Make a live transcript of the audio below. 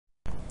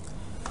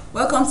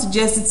Welcome to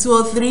JSC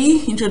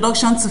 203,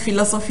 Introduction to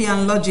Philosophy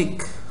and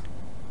Logic.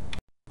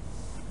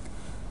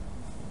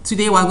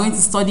 Today we are going to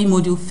study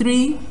Module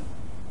 3,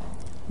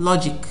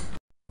 Logic.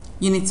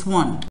 Unit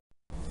 1,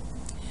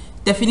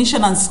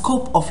 Definition and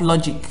Scope of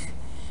Logic.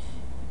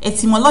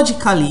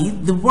 Etymologically,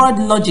 the word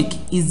logic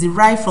is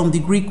derived from the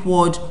Greek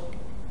word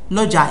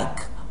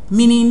logik,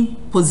 meaning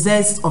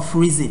possessed of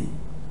reason,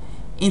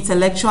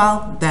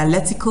 intellectual,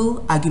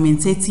 dialectical,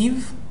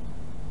 argumentative.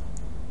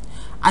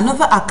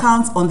 Another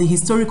account on the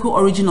historical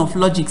origin of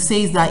logic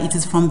says that it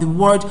is from the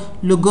word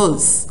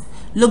logos.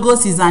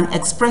 Logos is an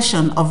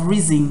expression of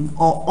reason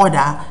or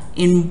order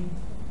in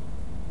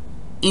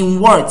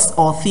words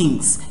or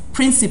things,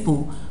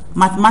 principle,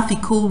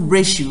 mathematical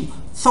ratio,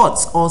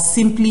 thought, or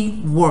simply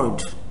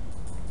word.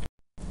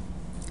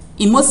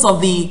 In most of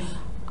the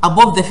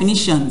above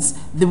definitions,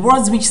 the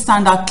words which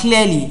stand out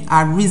clearly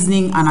are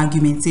reasoning and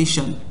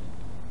argumentation.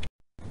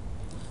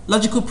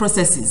 Logical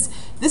processes.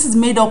 This is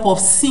made up of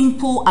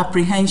simple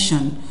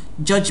apprehension,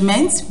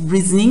 judgment,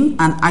 reasoning,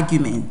 and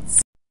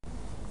argument.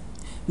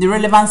 The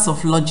relevance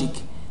of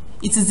logic.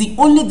 It is the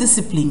only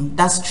discipline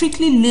that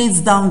strictly lays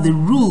down the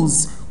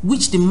rules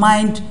which the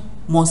mind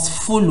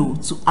must follow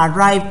to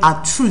arrive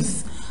at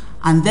truth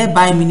and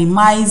thereby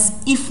minimize,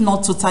 if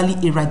not totally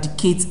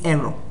eradicate,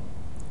 error.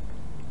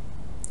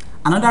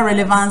 Another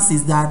relevance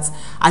is that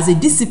as a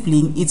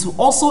discipline, it will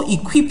also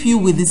equip you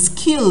with the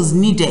skills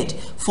needed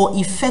for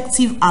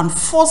effective and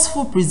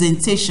forceful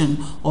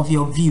presentation of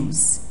your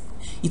views.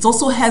 It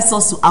also helps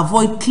us to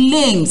avoid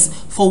claims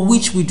for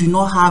which we do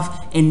not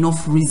have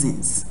enough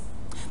reasons.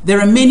 There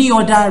are many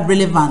other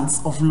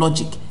relevance of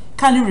logic.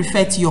 Kindly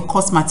refer to your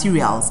course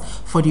materials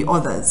for the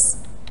others.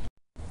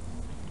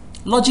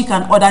 Logic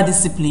and other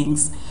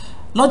disciplines.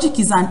 Logic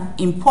is an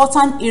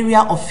important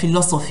area of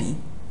philosophy.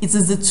 It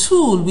is the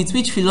tool with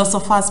which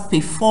philosophers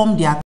perform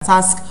their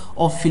task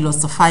of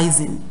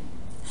philosophizing.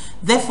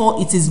 Therefore,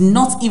 it is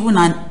not even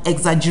an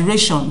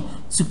exaggeration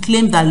to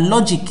claim that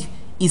logic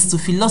is to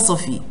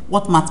philosophy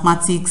what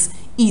mathematics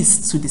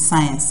is to the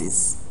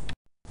sciences.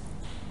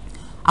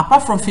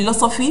 Apart from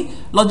philosophy,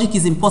 logic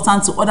is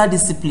important to other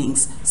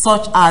disciplines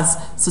such as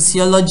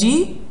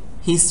sociology,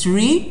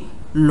 history,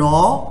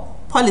 law,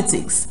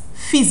 politics,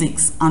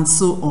 physics, and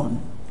so on.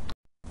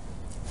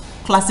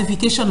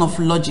 Classification of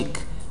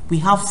logic. We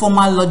have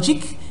formal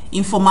logic,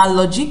 informal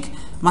logic,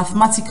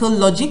 mathematical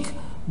logic,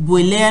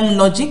 Boolean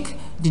logic,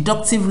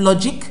 deductive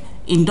logic,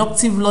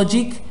 inductive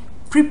logic,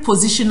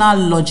 prepositional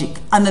logic,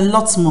 and a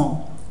lot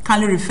more.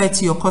 Kindly refer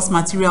to your course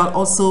material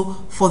also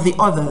for the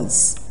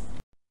others.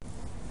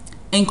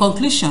 In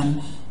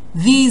conclusion,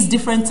 these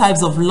different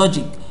types of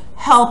logic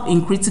help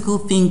in critical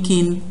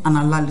thinking and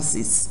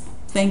analysis.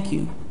 Thank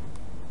you.